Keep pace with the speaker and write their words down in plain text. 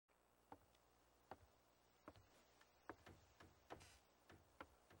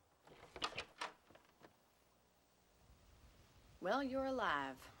Well, you're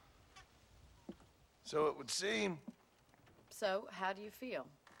alive. So it would seem. So, how do you feel?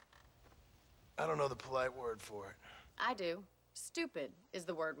 I don't know the polite word for it. I do. Stupid is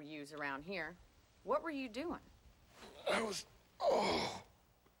the word we use around here. What were you doing? I was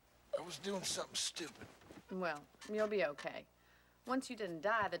doing something stupid. Well, you'll be okay. Once you didn't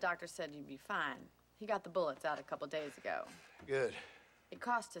die, the doctor said you'd be fine. He got the bullets out a couple days ago. Good. It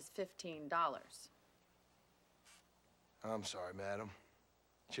cost us $15. I'm sorry, madam.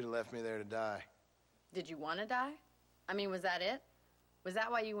 Should have left me there to die. Did you want to die? I mean, was that it? Was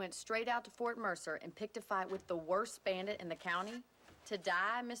that why you went straight out to Fort Mercer and picked a fight with the worst bandit in the county? To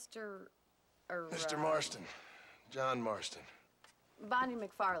die, Mr. Mr. Marston. John Marston. Bonnie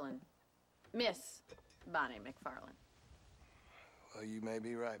MacFarlane. Miss Bonnie MacFarlane. Well, you may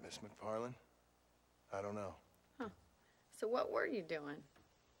be right, Miss MacFarlane. I don't know. Huh. So what were you doing?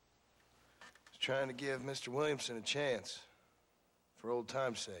 I was trying to give Mr. Williamson a chance. For old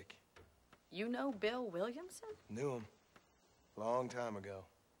time's sake. You know Bill Williamson? Knew him. Long time ago.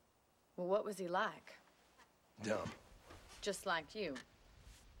 Well, what was he like? Dumb. Just like you.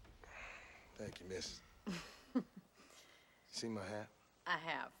 Thank you, miss. See my hat? I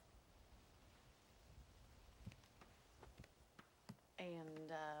have.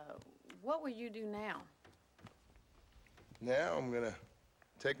 And, what will you do now? Now I'm gonna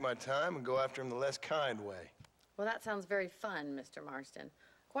take my time and go after him the less kind way. Well, that sounds very fun, Mr. Marston.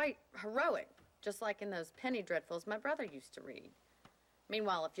 Quite heroic, just like in those penny dreadfuls my brother used to read.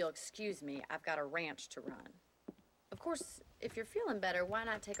 Meanwhile, if you'll excuse me, I've got a ranch to run. Of course, if you're feeling better, why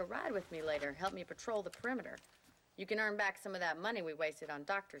not take a ride with me later? Help me patrol the perimeter. You can earn back some of that money we wasted on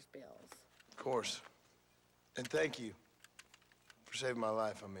doctor's bills. Of course. And thank you for saving my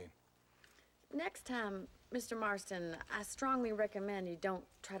life, I mean. Next time, Mr. Marston, I strongly recommend you don't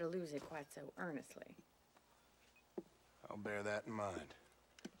try to lose it quite so earnestly. I'll bear that in mind.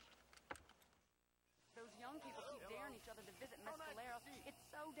 Those young people keep daring each other to visit Mescalero. It's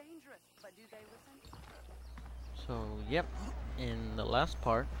so dangerous. But do they listen? So, yep, in the last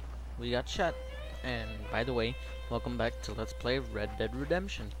part, we got shot. And, by the way, welcome back to Let's Play Red Dead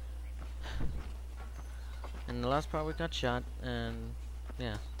Redemption. In the last part, we got shot, and,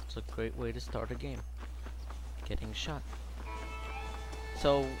 yeah, it's a great way to start a game. Getting shot.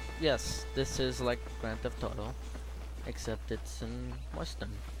 So, yes, this is like Grand Theft Auto, except it's in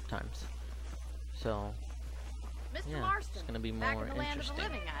Western times. So, Mr. yeah, Marston, it's gonna be back more in the land of the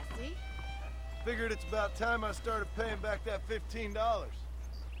interesting. living, I see. Figured it's about time I started paying back that $15.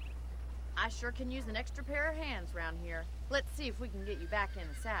 I sure can use an extra pair of hands around here. Let's see if we can get you back in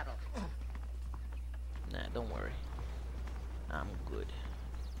the saddle. Nah, don't worry. I'm good.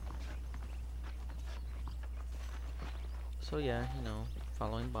 So yeah, you know,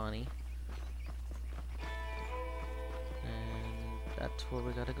 following Bonnie. And that's where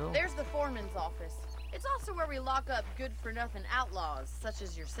we gotta go. There's the foreman's office. It's also where we lock up good-for-nothing outlaws, such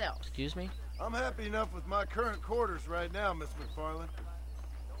as yourself. Excuse me? I'm happy enough with my current quarters right now, Miss MacFarlane.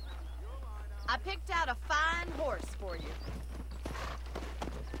 I picked out a fine horse for you.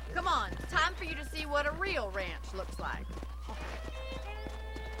 Come on, time for you to see what a real ranch looks like.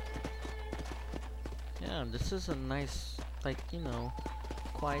 Yeah, this is a nice, like, you know,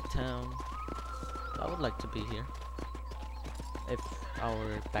 quiet town. I would like to be here. If I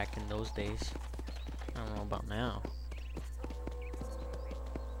were back in those days. I don't know about now.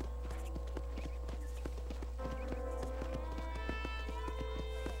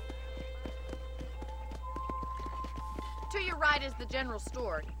 To your right is the general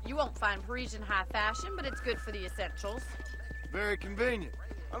store. You won't find Parisian high fashion, but it's good for the essentials. Very convenient.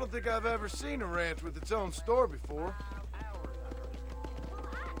 I don't think I've ever seen a ranch with its own store before.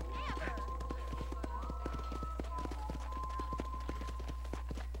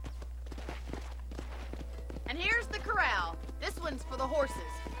 And here's the corral. This one's for the horses.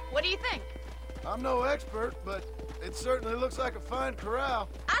 What do you think? I'm no expert, but it certainly looks like a fine corral.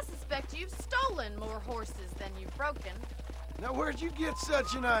 I suspect you've stolen more horses than you've broken. Now, where'd you get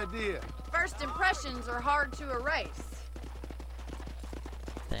such an idea? First impressions are hard to erase.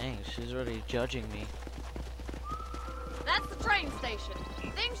 Dang, she's already judging me. That's the train station.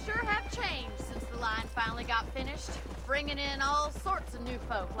 Things sure have changed since the line finally got finished, bringing in all sorts of new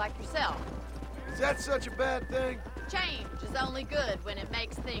folk like yourself. Is that such a bad thing? Change is only good when it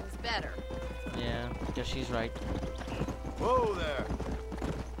makes things better. Yeah, I guess she's right. Whoa there.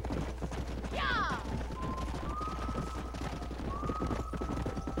 Yeah!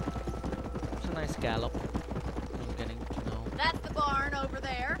 It's a nice gallop. I'm getting to know. That's the barn over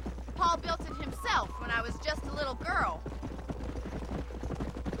there. Paul built it himself when I was just a little girl.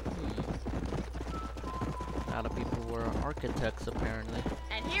 A lot of people were architects, apparently.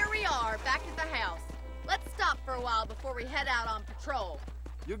 And here we are, back at the house. Let's stop for a while before we head out on patrol.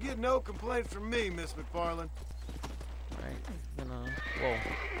 You'll get no complaints from me, Miss MacFarlane. Right, gonna, whoa,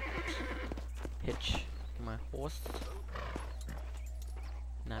 hitch my horse.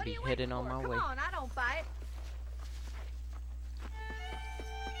 And I'll be heading on my way. Come on, I don't bite.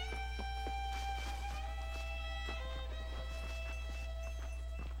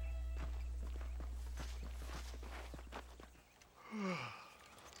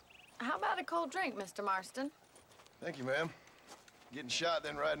 How about a cold drink, Mr. Marston? Thank you, ma'am. Getting shot,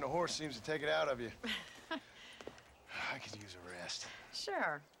 then riding a horse seems to take it out of you. I could use a rest.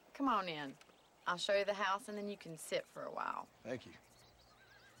 Sure. Come on in. I'll show you the house, and then you can sit for a while. Thank you.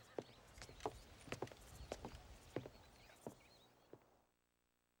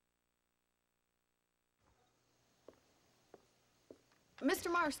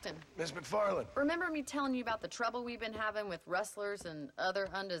 Mr. Marston, Miss MacFarlane. remember me telling you about the trouble we've been having with rustlers and other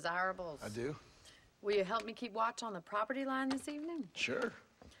undesirables? I do. Will you help me keep watch on the property line this evening? Sure.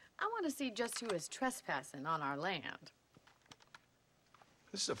 I want to see just who is trespassing on our land.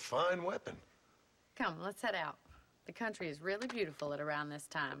 This is a fine weapon. Come, let's head out. The country is really beautiful at around this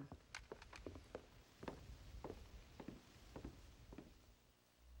time.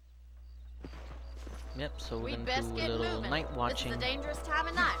 Yep, so we're We'd gonna best do a get little moving. night watching. This is a dangerous time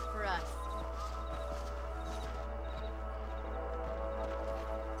of night for us.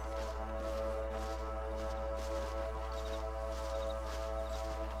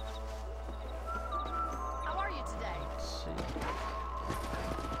 How are you today? Let's see.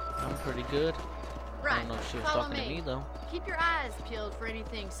 I'm pretty good. I Right, don't know if she was follow talking to me though. Keep your eyes peeled for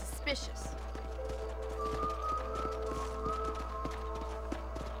anything suspicious.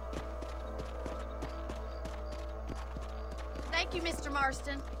 Thank you, Mr.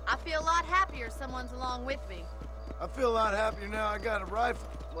 Marston. I feel a lot happier someone's along with me. I feel a lot happier now I got a rifle.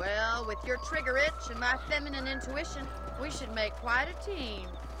 Well, with your trigger itch and my feminine intuition, we should make quite a team.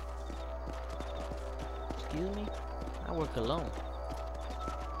 Excuse me? I work alone.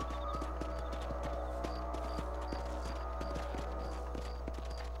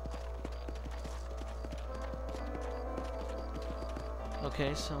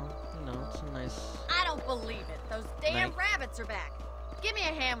 Okay, so, you know, it's a nice... I don't believe it. Those damn Night. rabbits are back. Give me a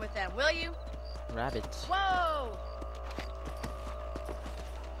hand with them, will you? rabbits. Whoa!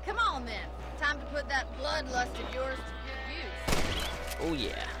 Come on, then. Time to put that bloodlust of yours to good use. Oh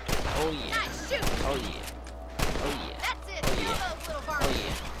yeah. Oh yeah. Nice shoot! Oh yeah. Oh yeah. That's it. Oh, Kill yeah. those little Oh varmints.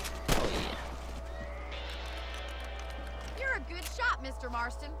 yeah. Oh yeah. You're a good shot, Mr.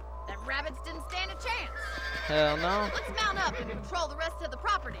 Marston. Them rabbits didn't stand a chance. Hell no. Let's mount up and patrol the rest of the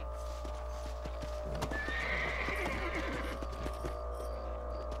property.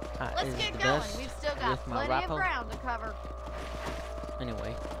 Let's Is get the going. best We've still got with my plenty of rappel. ground to cover.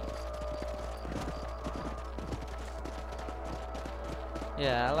 Anyway.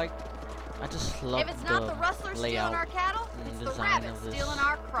 Yeah, I just love If it's not the rustlers stealing layout our cattle, and it's the design rabbits of this stealing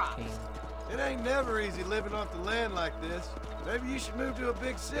our crops. game. It ain't never easy living off the land like this. Maybe you should move to a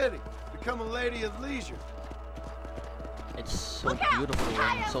big city. Become a lady of leisure. It's so Look out! beautiful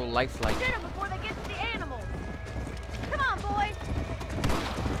and so Coyotes! lifelike. Shoot 'em before they get to the animals. Come on, boys.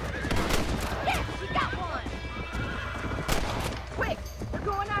 Yes, you got one. Quick, they're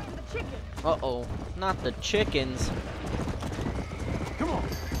going after the chicken. Uh-oh, not the chickens. Come on.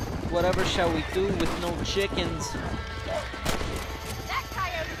 Whatever shall we do with no chickens? That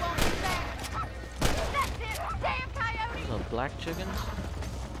coyote won't be back. That's it. Damn coyote. Those are black chickens?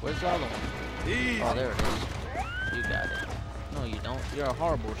 Where's the other one? Easy. Oh, there it is. You got it. No, you don't. You're a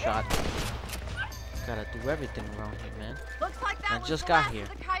horrible shot. Gotta do everything around here, man. Looks like that I was just the got last here. of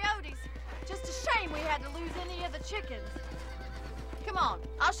the coyotes. Just a shame we had to lose any of the chickens. Come on,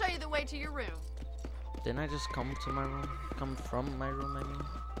 I'll show you the way to your room. Didn't I just come to my room? Come from my room, I mean?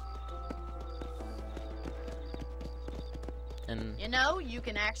 And You know, you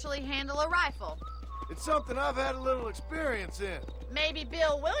can actually handle a rifle. It's something I've had a little experience in. Maybe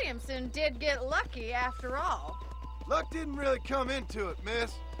Bill Williamson did get lucky after all. Luck didn't really come into it,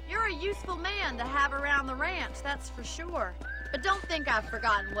 miss. You're a useful man to have around the ranch, that's for sure. But don't think I've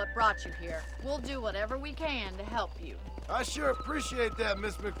forgotten what brought you here. We'll do whatever we can to help you. I sure appreciate that,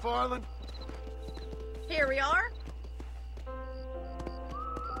 Miss MacFarlane. Here we are.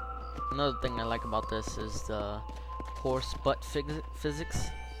 another thing I like about this is the horse butt physics.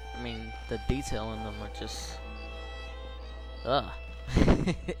 I mean, the detail in them are just...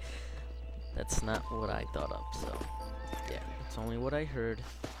 That's not what I thought of, so... Yeah, it's only what I heard.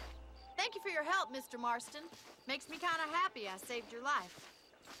 Thank you for your help, Mr. Marston. Makes me kind of happy I saved your life.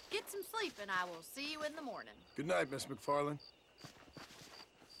 Get some sleep, and I will see you in the morning. Good night, Miss MacFarlane.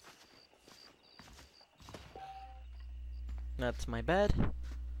 That's my bed,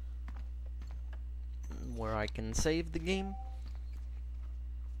 where I can save the game.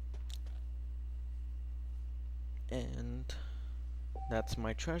 And that's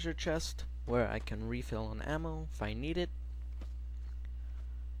my treasure chest, where I can refill on ammo if I need it.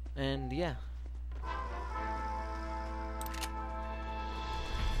 And yeah, I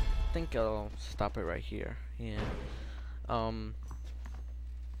think I'll stop it right here. Yeah. I'll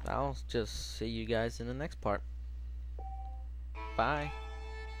just see you guys in the next part. Bye.